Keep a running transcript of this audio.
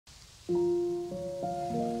Hey,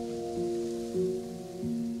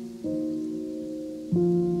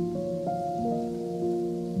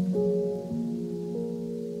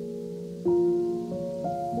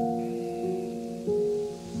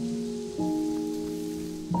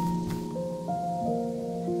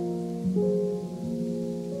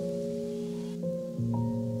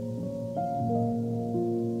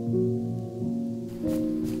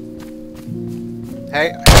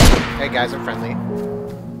 hey guys, I'm friendly.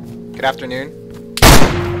 Good afternoon.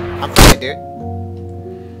 I'm friendly, dude.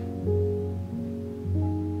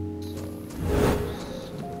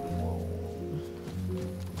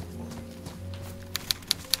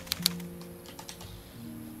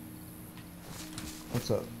 What's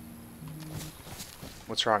up?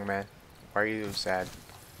 What's wrong, man? Why are you sad?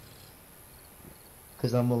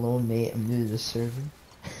 Cause I'm alone, mate. I'm new to this server.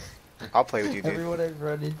 I'll play with you, dude. Everyone I've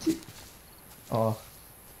run into. Oh,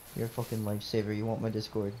 you're a fucking lifesaver. You want my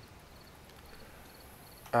Discord?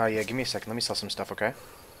 Yeah, give me a second. Let me sell some stuff, okay?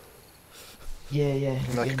 Yeah. Give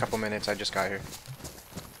me like a couple minutes. I just got here.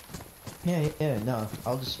 Yeah. No,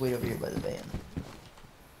 I'll just wait over here by the van.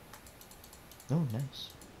 Oh,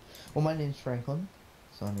 nice. Well, my name's Franklin,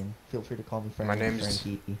 so I mean, feel free to call me Franklin. My name's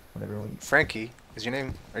Frankie, whatever you. Frankie. Is your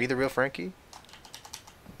name? Are you the real Frankie?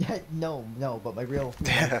 No, but my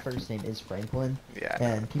first name is Franklin. Yeah.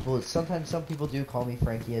 And sometimes some people do call me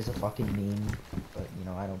Frankie as a fucking meme, but you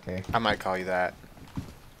know, I don't care. I might call you that.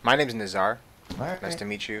 My name's Nezar. Alright. Nice to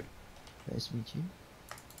meet you. Nice to meet you.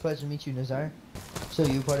 Pleasure to meet you, Nezar. So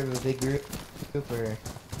you part of a big group or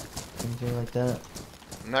anything like that?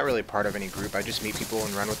 I'm not really part of any group. I just meet people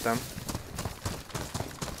and run with them.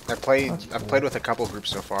 I've played with a couple groups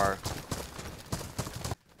so far.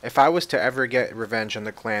 If I was to ever get revenge on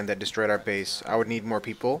the clan that destroyed our base, I would need more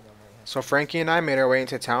people. So Frankie and I made our way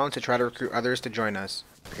into town to try to recruit others to join us.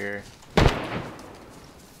 Here.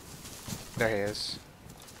 There he is.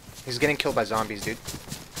 He's getting killed by zombies, dude.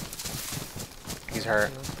 He's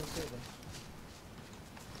hurt.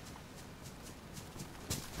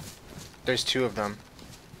 There's 2 of them.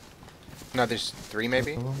 No, there's 3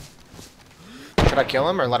 maybe? Should I kill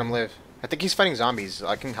him or let him live? I think he's fighting zombies.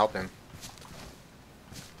 I can help him.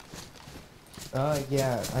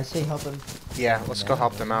 Yeah, I say help him. Yeah, let's go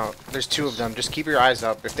help them out. There's 2 of them. Just keep your eyes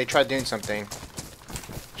up. If they try doing something,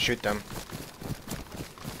 shoot them.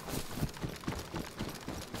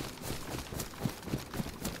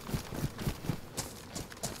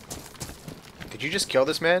 Did you just kill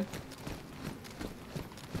this man?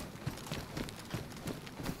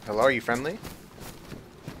 Hello, are you friendly?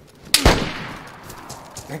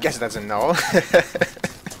 I guess that's a no.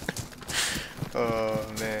 Oh,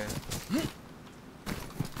 man.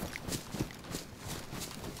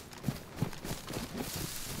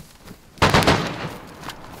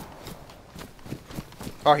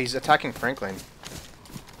 Oh, he's attacking Franklin.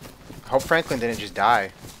 I hope Franklin didn't just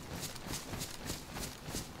die.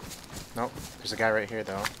 Nope, there's a guy right here,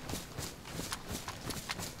 though. I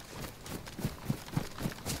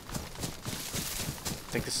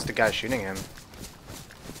think this is the guy shooting him.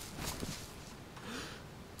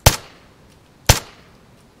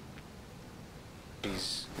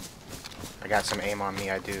 Jeez. I got some aim on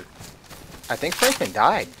me, I do. I think Franklin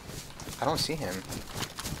died. I don't see him.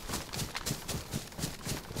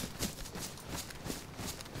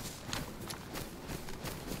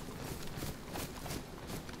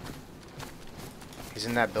 He's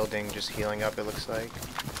in that building just healing up, it looks like.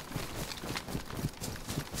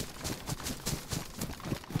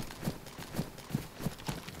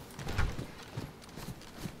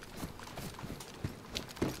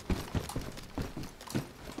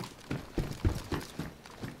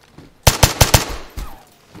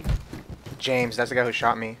 James, that's the guy who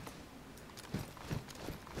shot me.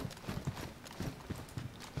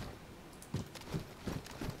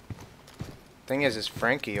 Thing is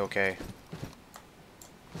Frankie okay?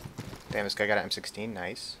 Damn, this guy got an M16,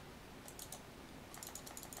 nice.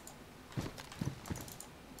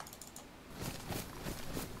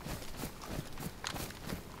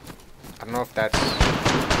 I don't know if that's...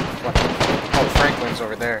 What? Oh, Franklin's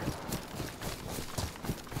over there.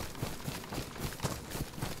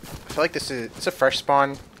 I feel like it's a fresh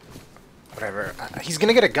spawn. Whatever. He's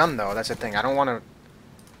gonna get a gun though, that's the thing. I don't wanna...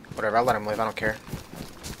 Whatever, I'll let him live, I don't care.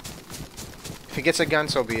 If he gets a gun,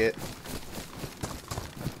 so be it.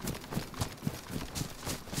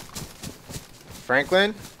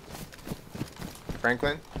 Franklin?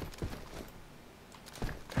 Franklin?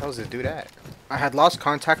 Where the hell is this dude at? I had lost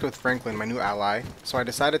contact with Franklin, my new ally, so I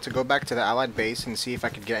decided to go back to the allied base and see if I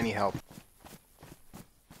could get any help.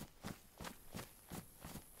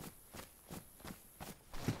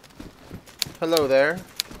 Hello there.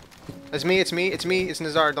 It's me, it's me, it's me, it's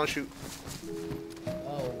Nezar, don't shoot.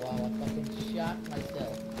 Oh wow, I fucking shot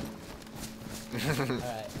myself.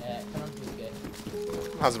 Alright, come on, good.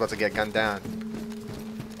 I was about to get gunned down.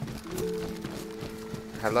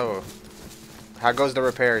 Hello. How goes the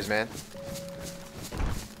repairs, man?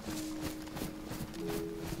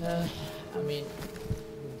 I mean,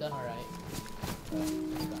 we've done alright.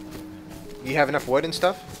 You have enough wood and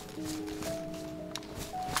stuff?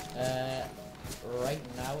 Right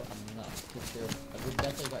now, I'm not too sure. We've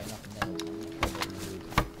definitely got enough nails. I'm not sure what we need.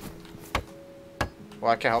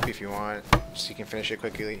 Well, I can help you if you want, so you can finish it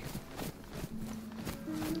quickly.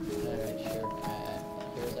 Alright, sure.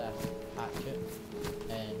 Here's a hatchet,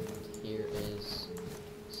 and here is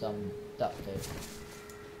some duct tape.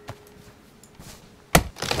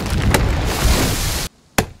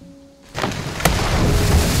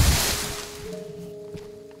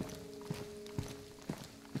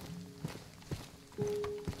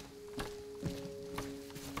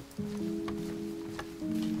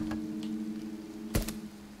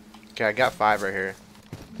 Okay, I got 5 right here.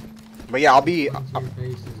 But yeah, I'll be...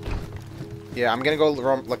 yeah, I'm gonna go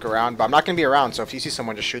look around, but I'm not gonna be around, so if you see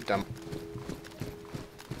someone, just shoot them.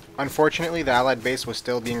 Unfortunately, the allied base was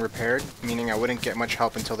still being repaired, meaning I wouldn't get much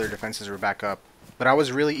help until their defenses were back up. But I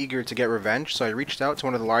was really eager to get revenge, so I reached out to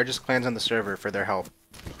one of the largest clans on the server for their help.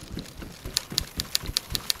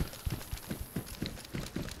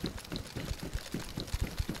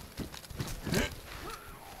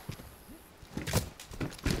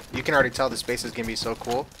 You can already tell this base is gonna be so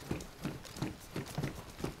cool.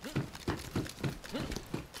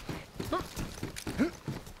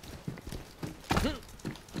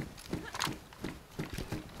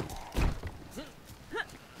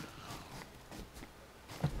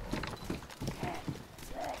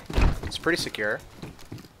 It's pretty secure.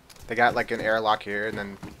 They got like an airlock here, and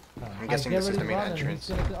then I'm guessing this is the main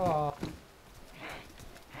entrance.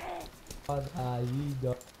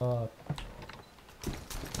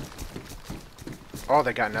 Oh,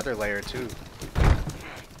 they got another layer too.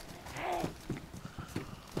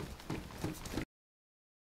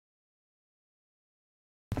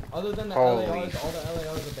 Other than the Holy LARs, all the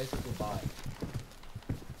LARs are basically bought.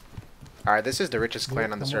 Alright, this is the richest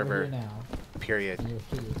clan on the server. Period.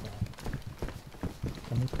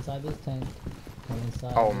 Come inside this tent. Come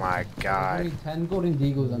inside. Oh my god. There's only 10 golden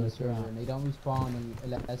deagles on the server, and they don't respawn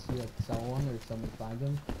unless you like sell one or someone finds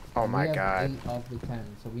them. Oh And my we have god. 8 of the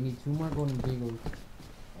 10, so we need 2 more golden deagles,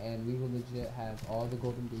 and we will legit have all the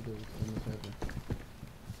golden deagles in the server.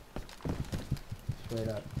 Straight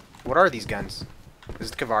up. What are these guns?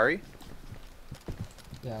 Is it Kavari?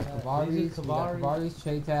 Yeah, These are Kavari's,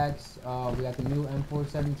 Chaytacs, we got the new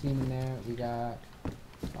M417 in there, we got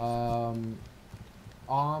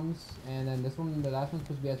arms, and then this one, the last one's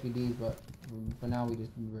supposed to be SVDs, but for now we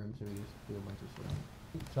just do room, so we just do a bunch of shit.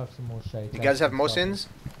 Drop some more shade. You guys have Mosins?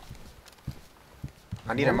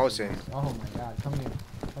 I need a Mosin. Oh my god, come here.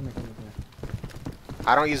 Come here, come here, come here.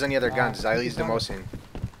 I don't use any other guns, I use the Mosin.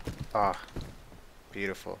 Ah,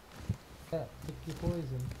 beautiful. Yeah, pick your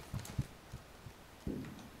poison.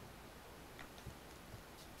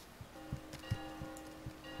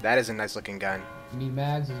 That is a nice looking gun. You need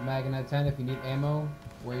mags, there's mag in that tent. If you need ammo,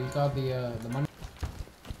 where you saw the money.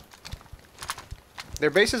 Their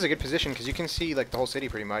base is a good position because you can see like the whole city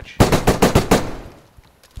pretty much.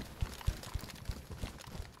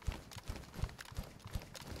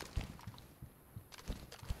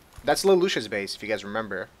 That's Lelouch's base, if you guys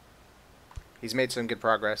remember. He's made some good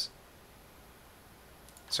progress.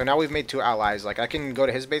 So now we've made 2 allies. Like I can go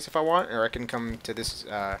to his base if I want, or I can come to this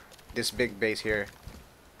this big base here.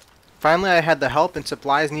 Finally, I had the help and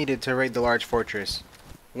supplies needed to raid the large fortress.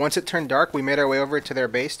 Once it turned dark, we made our way over to their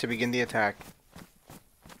base to begin the attack.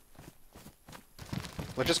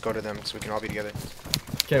 Let's just go to them so we can all be together.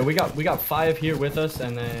 Okay, we got 5 here with us,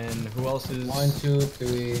 and then who else is? 1, 2,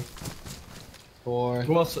 3, 4.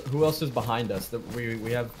 Who else is behind us?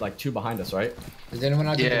 We have like 2 behind us, right? Is anyone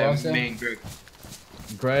out Yeah, there? me and Greg.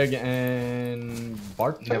 Greg and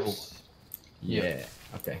Bart. Neville. Yeah.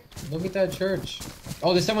 Okay. Look at that church.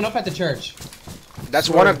 Oh, there's someone up at the church. That's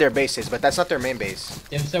one of their bases, but that's not their main base.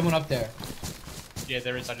 There's someone up there. Yeah,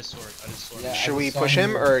 there is. I just saw it. Yeah, Should I we just saw push him,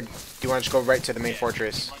 him. or do you want to just go right to the main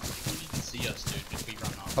fortress? He didn't even see us, dude. If we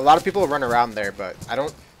run off. A lot of people run around there, but I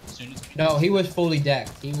don't... As soon as we No, he was fully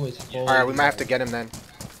decked. He was fully Alright, we might have to get him then.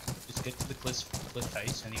 just get to the cliff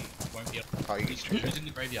face, and he won't be able Oh, you Who's in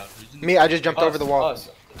the graveyard? Who's in the Me, I just jumped over the wall. Us.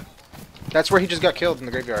 That's where he just got killed in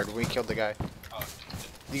the graveyard when we killed the guy. Oh,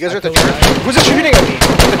 You guys are at the church? Who's it shooting at me?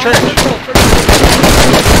 The church.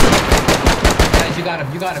 Guys, you got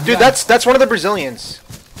him. You got him. Dude, that's one of the Brazilians.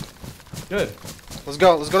 Good. Let's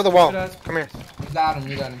go. Let's go to the wall. Good ass. Come here. We got him.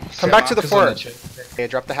 We got him. Come back to the Marcus on fort. chip. Okay,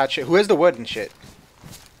 drop the hatchet. Who has the wood and shit?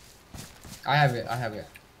 I have it. I have it.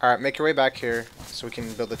 Alright, make your way back here so we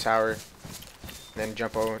can build the tower. Then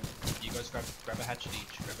jump over. You guys grab a hatchet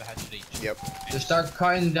each. Grab a hatchet each. Yep. Just start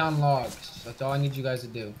cutting down logs. That's all I need you guys to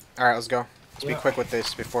do. Alright, let's go. Let's be quick with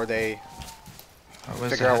this before they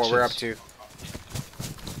Where's figure the out what we're up hatchets?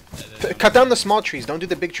 to. Cut down the small trees. Don't do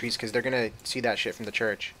the big trees because they're gonna see that shit from the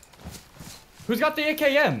church. Who's got the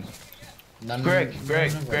AKM? None Greg, of-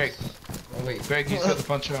 Greg, none of Greg. us. Oh wait. Greg, he's got the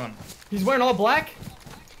puncher on. He's wearing all black?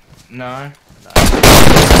 No.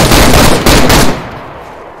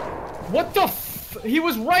 What the f- He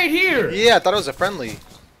was right here! Yeah, I thought it was a friendly.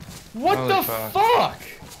 What Holy the fuck. fuck?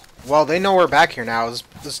 Well, they know we're back here now. Let's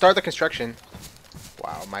start the construction.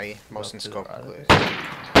 Wow, my motion scope.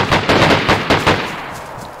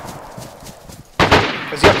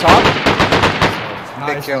 Is he up top?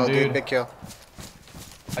 Big Nice kill, one, dude. Big kill.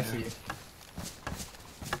 I see you.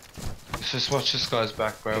 Let's just watch this guy's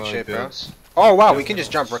back, bro. Good while he shit, bro. builds. Oh wow, we can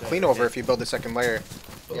just jump. We're clean over if you build the second layer.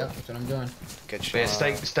 Yep, that's what I'm doing. Good But shit.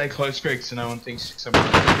 yeah, stay close, Greg, so no one thinks someone.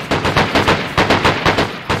 You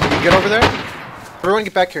get over there? Everyone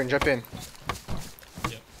get back here and jump in.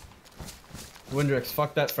 Windrix,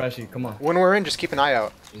 fuck that freshie, come on. When we're in, just keep an eye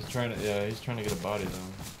out. He's trying to, yeah, he's trying to get a body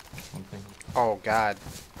though. Something. Oh god.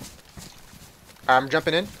 I'm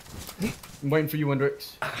jumping in. I'm waiting for you,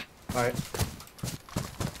 Windrix. Alright.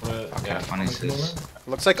 Fuck, how funny is this?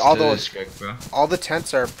 Looks like all Let's do those, this, Greg, bro. all the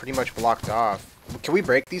tents are pretty much blocked off. Can we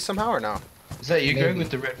break these somehow or no? Is that you, Greg, Maybe. with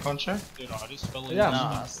the red poncho? Dude, I just fell in. Yeah.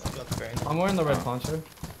 That's great. I'm wearing the red poncho.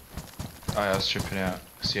 Oh, yeah, I was tripping out.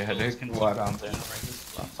 Cause you had a white arm there.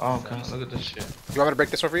 Oh, God, look at this shit. You want me to break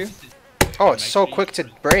this one for you? Oh, it's so quick to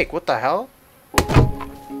break. What the hell?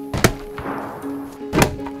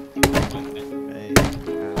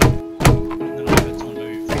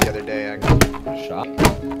 The other day, actually. Shot.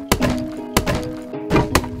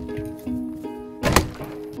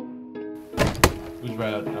 Who's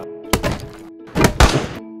right out now?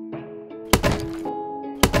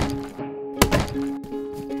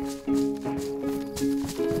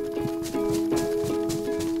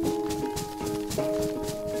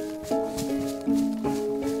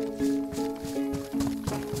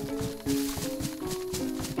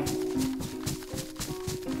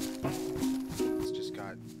 It's just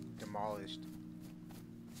got demolished.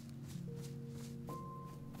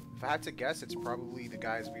 If I had to guess, it's probably the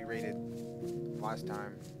guys we raided last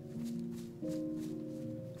time.